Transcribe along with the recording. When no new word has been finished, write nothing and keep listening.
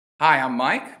Hi, I'm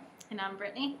Mike. And I'm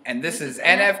Brittany. And this is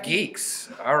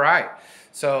NFGeeks. All right.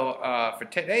 So for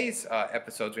today's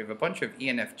episodes, we have a bunch of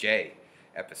ENFJ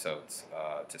episodes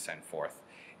to send forth.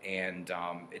 And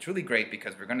it's really great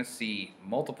because we're going to see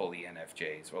multiple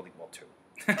ENFJs, well, two.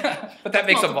 But that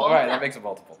makes multiple, that makes it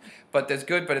multiple. But there's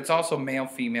good, but it's also male,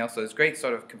 female. So there's great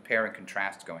sort of compare and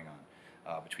contrast going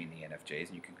on between the ENFJs.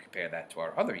 And you can compare that to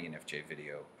our other ENFJ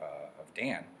video of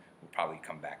Dan. We'll probably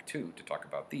come back to talk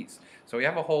about these. So we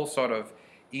have a whole sort of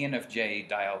ENFJ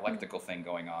dialectical thing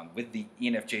going on with the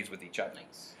ENFJs with each other.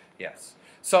 Nice. Yes.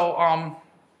 So, all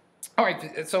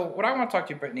right. So what I want to talk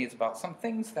to you, Brittany, is about some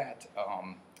things that,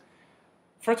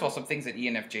 first of all, some things that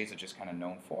ENFJs are just kind of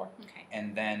known for. Okay.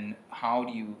 And then how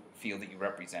do you feel that you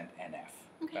represent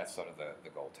NF? Okay. That's sort of the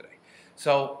goal today.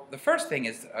 So the first thing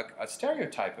is a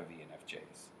stereotype of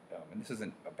ENFJs, and this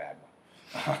isn't a bad one.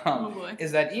 Oh boy.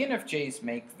 Is that ENFJs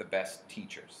make the best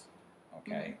teachers,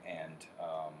 okay? Mm-hmm. And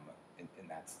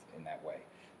in that way,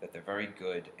 that they're very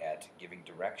good at giving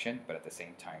direction, but at the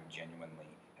same time genuinely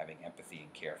having empathy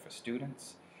and care for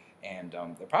students, and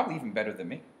they're probably even better than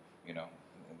me,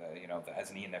 as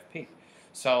an ENFP.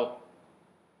 So,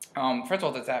 first of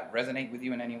all, does that resonate with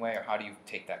you in any way, or how do you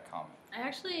take that comment? I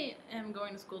actually am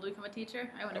going to school to become a teacher.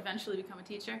 I would eventually become a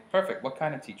teacher. Perfect. What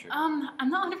kind of teacher? I'm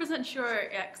not 100% sure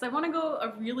yet, because I want to go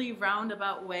a really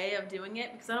roundabout way of doing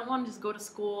it, because I don't want to just go to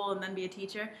school and then be a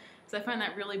teacher, because I find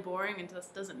that really boring and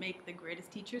just doesn't make the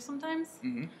greatest teacher sometimes.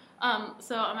 Mm-hmm.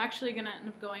 So I'm actually going to end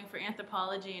up going for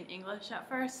anthropology and English at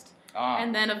first, Ah,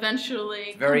 and then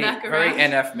eventually very, come back around.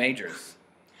 very NF majors.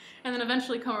 And then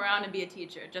eventually come around and be a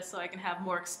teacher, just so I can have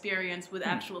more experience with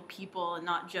actual people and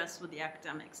not just with the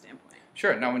academic standpoint.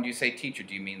 Sure. Now, when you say teacher,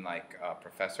 do you mean like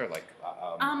professor, like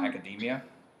academia?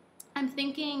 I'm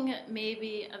thinking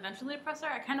maybe eventually a professor.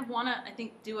 I kind of want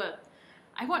to,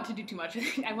 I want to do too much. I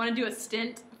think I want to do a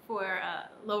stint for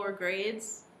lower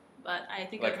grades, but I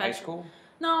think Like eventually... high school?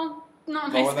 No,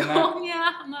 not Lower high than school. that?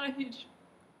 Yeah, I'm not a huge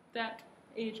that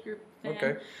age group fan.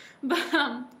 Okay. But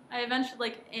I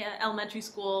eventually, elementary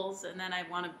schools, and then I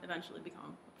want to eventually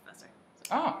become a professor.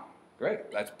 So. Ah,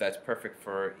 great. That's perfect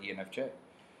for ENFJ,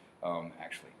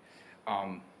 actually.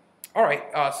 All right.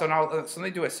 So now let me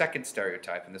do a second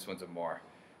stereotype, and this one's a more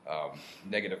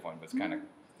negative one, but it's kind of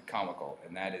comical,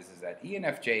 and that is that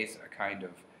ENFJs are kind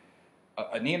of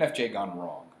an ENFJ gone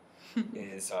wrong.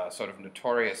 Is sort of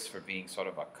notorious for being sort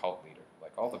of a cult leader.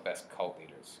 Like all the best cult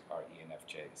leaders are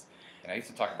ENFJs. And I used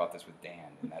to talk about this with Dan,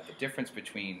 and that the difference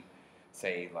between,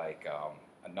 say, like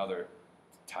another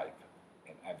type,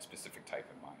 and I have a specific type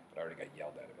in mind, but I already got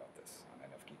yelled at about this on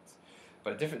NFGeeks.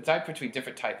 But a different type between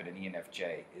different type and an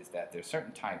ENFJ is that there's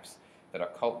certain types that are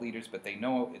cult leaders, but they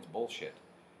know it's bullshit,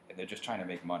 and they're just trying to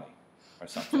make money or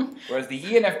something. Whereas the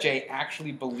ENFJ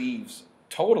actually believes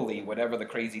totally whatever the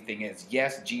crazy thing is.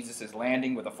 Yes, Jesus is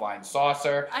landing with a flying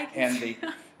saucer, and the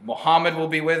Muhammad will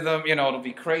be with them. It'll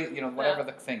be crazy. Whatever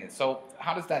the thing is. So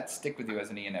how does that stick with you as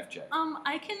an ENFJ?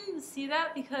 I can see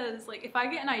that because, if I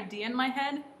get an idea in my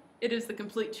head, it is the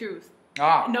complete truth.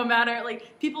 Ah. No matter,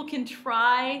 people can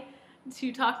try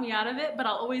to talk me out of it, but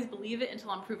I'll always believe it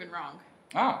until I'm proven wrong.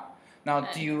 Ah. Now,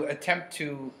 do you attempt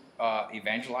to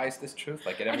evangelize this truth?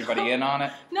 Like, get everybody in on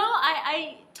it? No,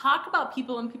 I talk about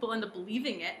people and people end up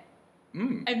believing it.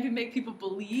 Mm. I can make people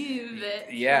believe it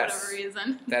for whatever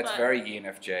reason. That's very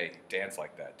ENFJ. Dan's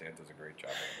like that. Dan does a great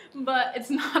job of it. But it's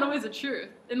not always a truth.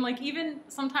 And even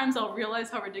sometimes I'll realize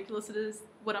how ridiculous it is,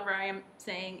 whatever I am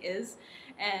saying is,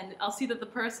 and I'll see that the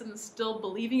person's still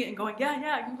believing it and going,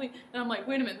 yeah, I completely, and I'm like,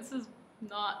 wait a minute, this is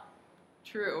not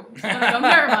true. And I go,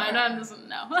 never mind, I'm just,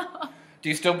 no. Do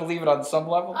you still believe it on some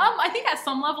level? I think at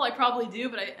some level I probably do,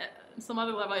 but at some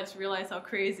other level I just realize how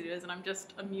crazy it is, and I'm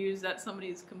just amused that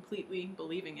somebody's completely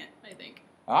believing it, I think.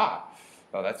 Ah,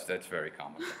 well, that's very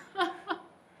comical.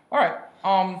 All right.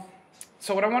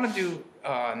 So what I want to do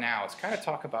now is kind of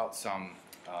talk about some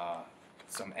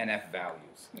NF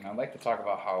values, and I'd like to talk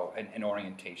about how and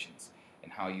orientations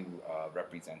and how you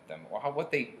represent them, or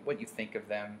what you think of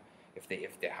them,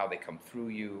 how they come through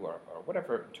you, or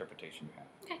whatever interpretation you have.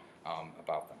 Okay.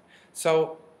 About them.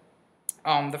 So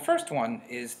the first one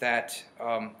is that,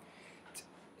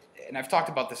 and I've talked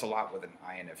about this a lot with an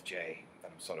INFJ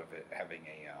that I'm sort of having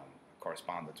a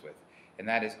correspondence with, and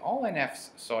that is all NFs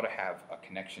sort of have a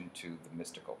connection to the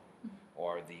mystical,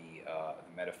 or the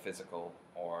metaphysical,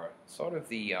 or sort of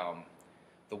the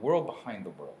world behind the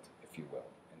world, if you will,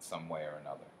 in some way or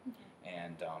another. Okay.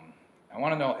 And I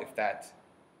want to know if that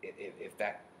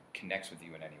connects with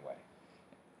you in any way.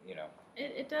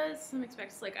 It does to some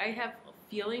aspects. I have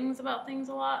feelings about things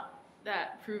a lot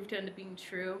that prove to end up being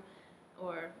true,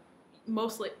 or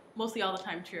mostly all the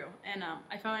time true. And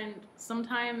I find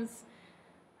sometimes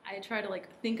I try to like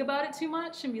think about it too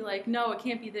much and be like, no, it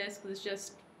can't be this because it's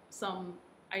just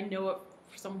I know it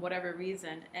for some whatever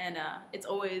reason, and it's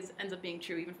always ends up being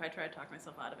true even if I try to talk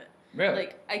myself out of it. Really?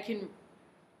 Like I don't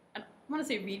want to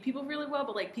say read people really well,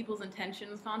 but like people's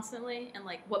intentions constantly and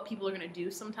like what people are going to do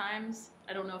sometimes.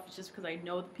 I don't know if it's just because I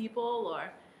know the people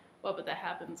or what, but that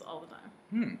happens all the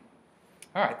time.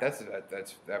 All right,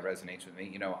 that resonates with me.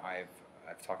 You know,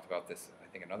 I've talked about this, I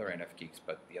think, in other NFGeeks,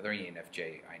 but the other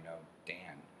ENFJ I know,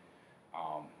 Dan,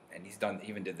 and he's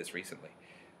even did this recently.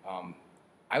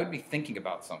 I would be thinking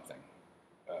about something,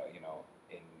 you know,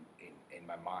 in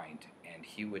my mind, and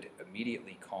he would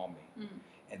immediately call me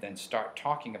and then start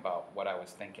talking about what I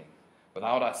was thinking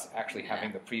without us actually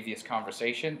having the previous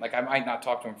conversation. Like I might not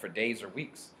talk to him for days or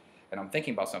weeks, and I'm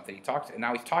thinking about something. And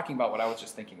now he's talking about what I was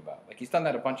just thinking about. Like he's done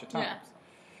that a bunch of times.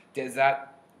 Yeah. Does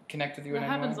that connect with you in any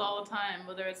way? That happens all the time,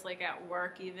 whether it's like at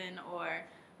work even or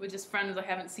with just friends I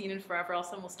haven't seen in forever. All of a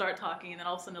sudden we'll start talking and then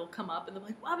all of a sudden it'll come up and they're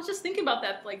like, well, I was just thinking about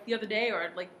that like the other day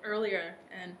or like earlier,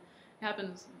 and it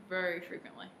happens very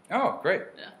frequently. Oh, great.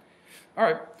 Yeah. All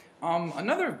right.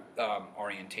 Another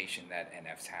orientation that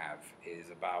NFs have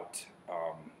is about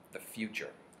the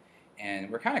future. And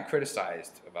we're kind of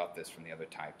criticized about this from the other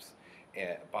types.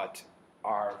 But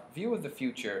our view of the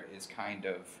future is kind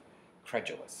of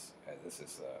credulous. This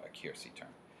is a Kiersey term.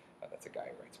 That's a guy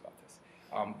who writes about this.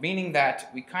 Meaning that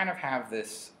we kind of have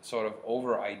this sort of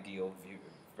over-ideal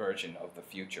version of the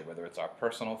future, whether it's our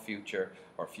personal future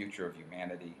or future of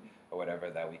humanity or whatever,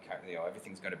 that we kind of, you know,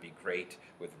 everything's going to be great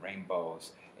with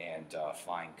rainbows and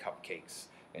flying cupcakes,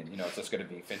 and you know, it's just going to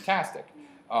be fantastic.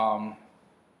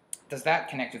 Does that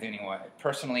connect with anyone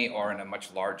personally or in a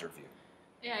much larger view?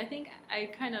 Yeah, I think I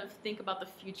kind of think about the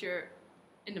future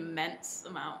an immense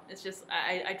amount. It's just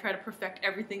I try to perfect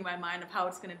everything in my mind of how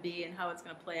it's going to be and how it's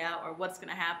going to play out or what's going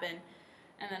to happen.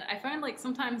 And then I find like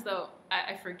sometimes though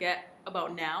I forget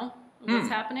about now what's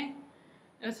happening.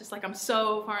 And it's just like I'm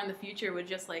so far in the future with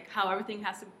just like how everything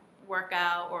has to work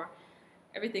out or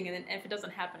everything, and then if it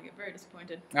doesn't happen, I get very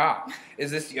disappointed. Are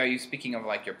you speaking of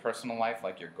like your personal life,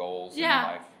 like your goals in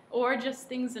life? Or just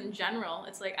things in general.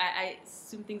 It's like I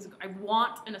assume things, I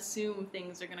want and assume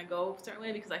things are going to go a certain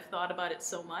way because I've thought about it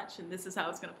so much and this is how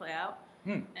it's going to play out.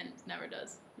 And it never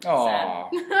does. Oh,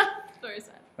 it's very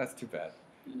sad. That's too bad.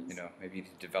 You know, maybe you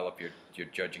need to develop your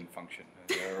judging function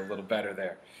a little better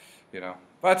there. You know,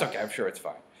 but that's okay. I'm sure it's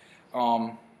fine.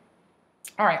 All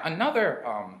right, another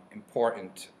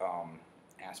important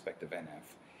aspect of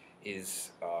NF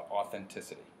is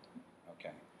authenticity.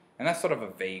 Okay, and that's sort of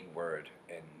a vague word,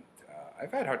 and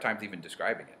I've had hard times even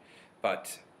describing it.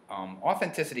 But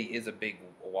authenticity is a big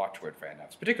watchword for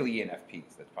NFs, particularly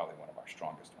ENFPs. That's probably one of our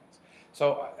strongest ones.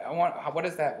 So what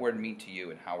does that word mean to you,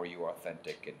 and how are you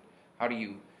authentic, and how do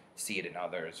you see it in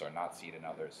others or not see it in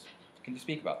others? Can you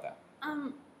speak about that?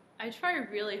 I try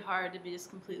really hard to be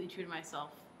just completely true to myself.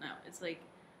 No, it's like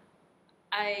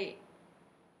I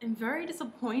am very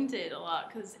disappointed a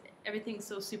lot because everything's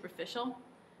so superficial,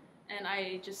 and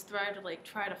I just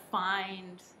try to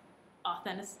find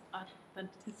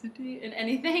authenticity in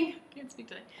anything. I can't speak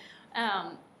today.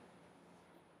 And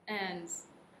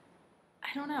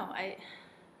I don't know. I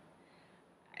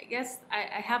guess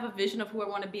I have a vision of who I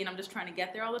want to be, and I'm just trying to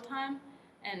get there all the time.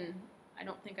 And I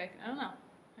don't think I don't know.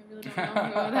 I really don't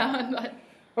know about that one, but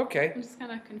okay. I'm just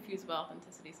kind of confused about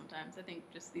authenticity sometimes. I think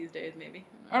just these days, maybe.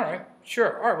 All right,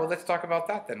 sure. All right, well, let's talk about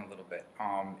that then a little bit.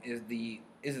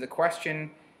 Is the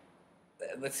question?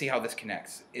 Let's see how this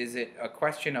connects. Is it a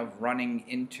question of running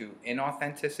into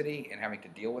inauthenticity and having to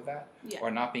deal with that, or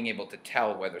not being able to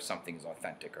tell whether something's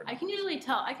authentic or not? I can usually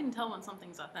tell. I can tell when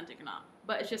something's authentic or not,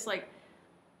 but it's just like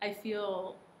I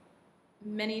feel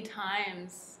many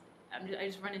times. I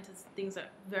just run into things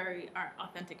that aren't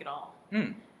authentic at all,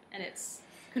 and it's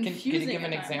confusing. Can you give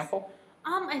an example?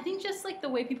 I think just like the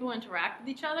way people interact with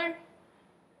each other.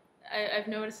 I've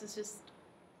noticed it's just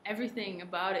everything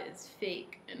about it is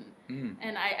fake, and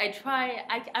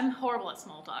I'm horrible at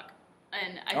small talk,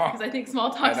 and because I think small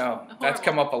talk. I know horrible. That's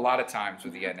come up a lot of times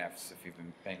with the NFs if you've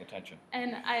been paying attention.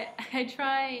 And I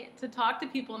try to talk to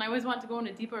people, and I always want to go on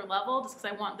a deeper level, just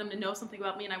because I want them to know something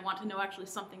about me, and I want to know actually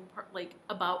something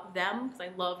about them, because I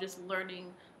love just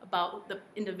learning about the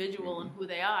individual and who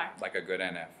they are. Like a good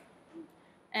NF.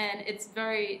 And it's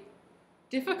very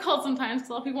difficult sometimes,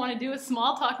 because all people want to do is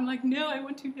small talk. I'm like, no, I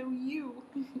want to know you.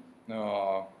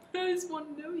 No. I just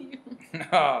want to know you.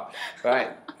 No,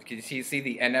 right. Can you see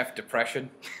the NF depression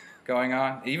going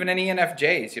on? Even in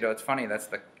ENFJs, you know, it's funny. I'm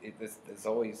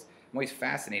always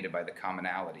fascinated by the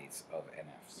commonalities of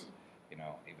NFs. You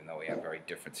know, even though we have very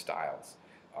different styles.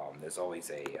 there's always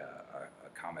a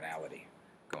commonality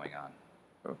going on.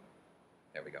 Oh,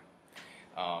 there we go.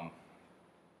 All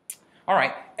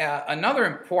right. Another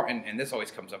important, and this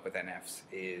always comes up with NFs,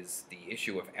 is the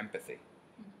issue of empathy.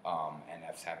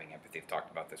 NFs having empathy. I've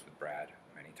talked about this with Brad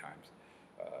many times.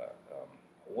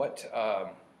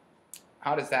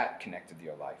 How does that connect with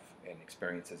your life and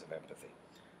experiences of empathy?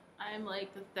 I'm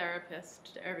like the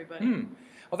therapist to everybody.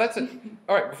 Well, that's it.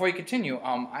 All right. Before you continue,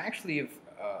 I actually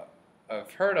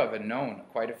have heard of and known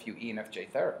quite a few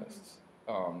ENFJ therapists.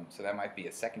 So that might be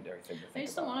a secondary thing to think about. I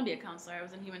used to want to be a counselor. I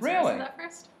was in human Really? services at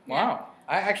first. Wow.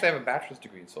 Yeah. I actually have a bachelor's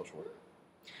degree in social work.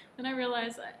 Then I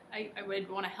realized I would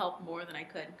want to help more than I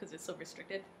could because it's so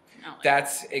restricted.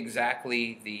 That's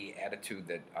exactly the attitude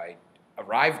that I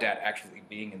arrived at, actually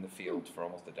being in the field for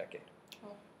almost a decade. Oh.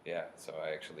 Yeah, so I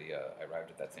actually I arrived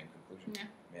at that same conclusion.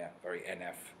 Yeah, very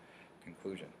NF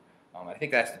conclusion. I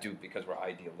think that has to do because we're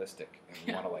idealistic and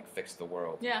we want to like fix the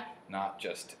world, not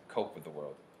just cope with the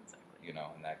world. Exactly. You know,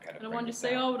 and that kind of. I don't want to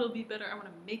say, "Oh, it'll be better." I want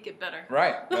to make it better.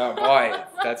 Right. Oh boy,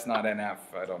 that's not NF.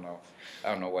 I don't know. I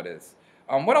don't know what is.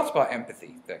 What else about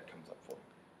empathy that comes up for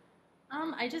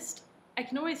you? I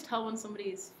can always tell when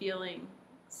somebody's feeling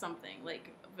something,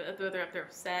 like whether they're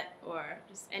upset or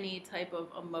just any type of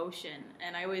emotion,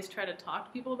 and I always try to talk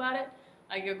to people about it.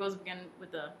 Like it goes again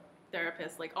with the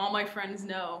therapist. Like all my friends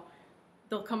know,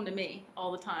 they'll come to me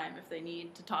all the time if they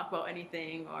need to talk about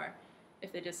anything or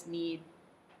if they just need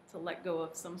to let go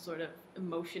of some sort of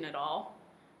emotion at all.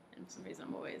 And for some reason,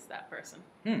 I'm always that person.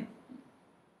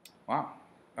 Wow.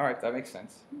 All right, that makes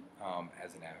sense.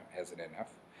 As an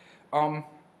NF.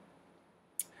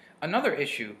 Another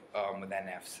issue with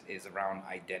NFs is around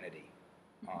identity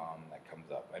that comes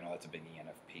up. I know that's a big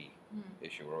ENFP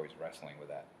issue. We're always wrestling with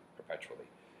that perpetually.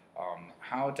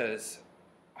 How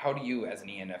do you, as an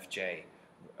ENFJ,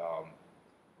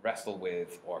 wrestle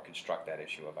with or construct that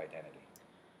issue of identity?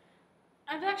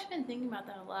 I've actually been thinking about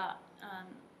that a lot.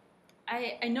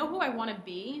 I know who I want to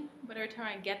be, but every time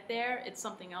I get there, it's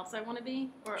something else I want to be,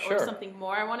 or something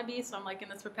more I want to be. So I'm like in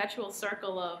this perpetual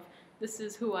circle of this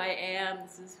is who I am,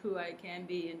 this is who I can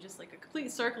be, and just like a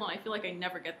complete circle, and I feel like I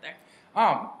never get there.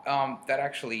 That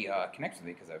actually connects with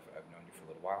me because I've known you for a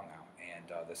little while now,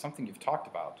 and there's something you've talked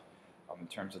about in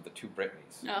terms of the two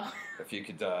Brittany's. Oh. If you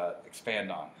could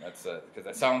expand on that's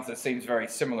because that seems very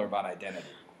similar about identity,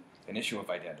 an issue of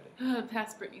identity.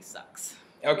 Past Brittany sucks.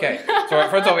 Okay, so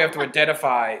first of all, we have to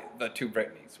identify the two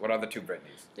Brittany's. What are the two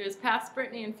Brittany's? There's past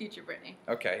Brittany and future Brittany.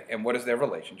 Okay, and what is their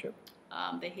relationship?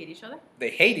 They hate each other. They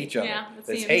hate each other? Yeah,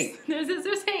 there's hate.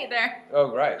 There's hate there.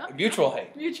 Oh, right. Mutual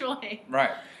hate. Mutual hate.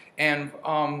 Right. And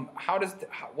can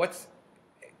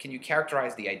you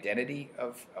characterize the identity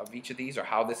of each of these, or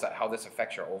how this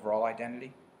affects your overall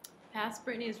identity? Past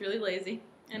Brittany is really lazy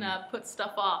and puts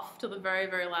stuff off till the very,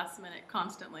 very last minute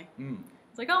constantly.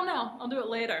 It's like, oh no, I'll do it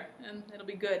later, and it'll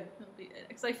be good.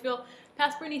 Because I feel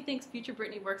past Brittany thinks future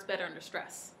Brittany works better under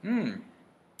stress. And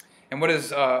what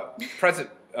is present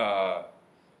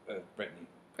Brittany?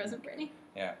 Present Brittany?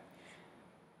 Yeah.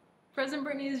 Present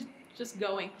Brittany is just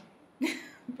going.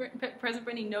 Present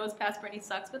Brittany knows past Brittany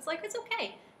sucks, but it's like, it's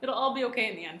okay. It'll all be okay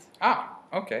in the end. Ah,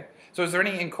 okay. So is there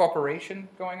any incorporation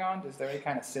going on? Is there any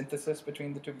kind of synthesis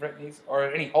between the two Brittany's, or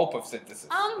any hope of synthesis?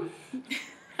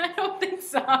 I don't think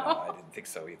so. No, I didn't think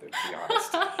so either, to be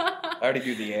honest. I already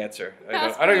knew the answer.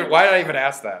 Why did I even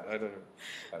ask that? I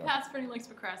don't. Past Brittany likes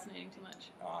procrastinating too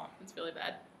much. It's really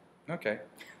bad. Okay,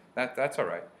 that's all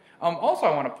right. Also,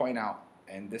 I want to point out,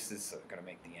 and this is going to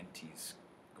make the NTs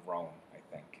groan, I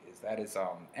think, is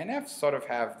NFs sort of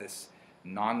have this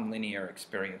non-linear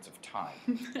experience of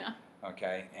time. Yeah.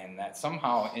 Okay, and that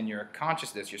somehow in your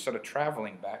consciousness, you're sort of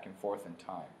traveling back and forth in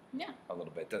time. Yeah. A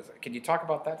little bit. Can you talk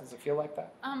about that? Does it feel like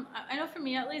that? I know for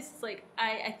me at least, it's like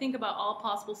I think about all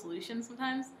possible solutions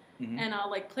sometimes, and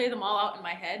I'll like play them all out in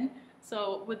my head.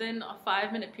 So within a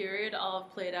 5-minute period, I'll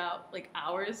have played out like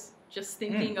hours just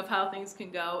thinking of how things can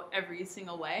go every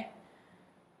single way.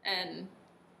 And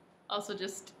also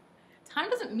just, time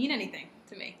doesn't mean anything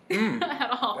to me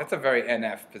at all. That's a very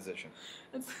NF position.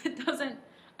 It doesn't,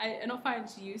 I don't find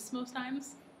its use most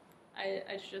times.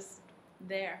 It's just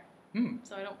there.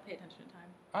 So I don't pay attention to time.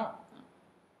 Ah.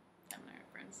 Time and I are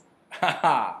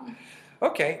friends.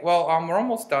 Okay, well, we're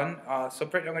almost done. So,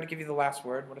 Brittany, I'm going to give you the last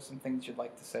word. What are some things you'd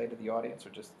like to say to the audience, or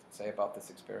just say about this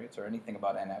experience, or anything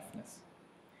about NFness?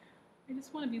 I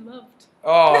just want to be loved.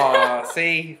 Oh,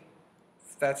 see?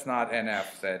 That's not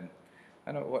NF, then.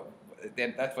 I know what.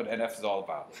 That's what NF is all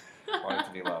about. Wanting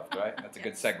to be loved, right? That's a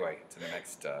good segue to the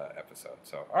next episode.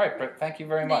 So, all right, Britt, thank you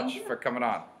very much for coming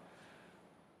on.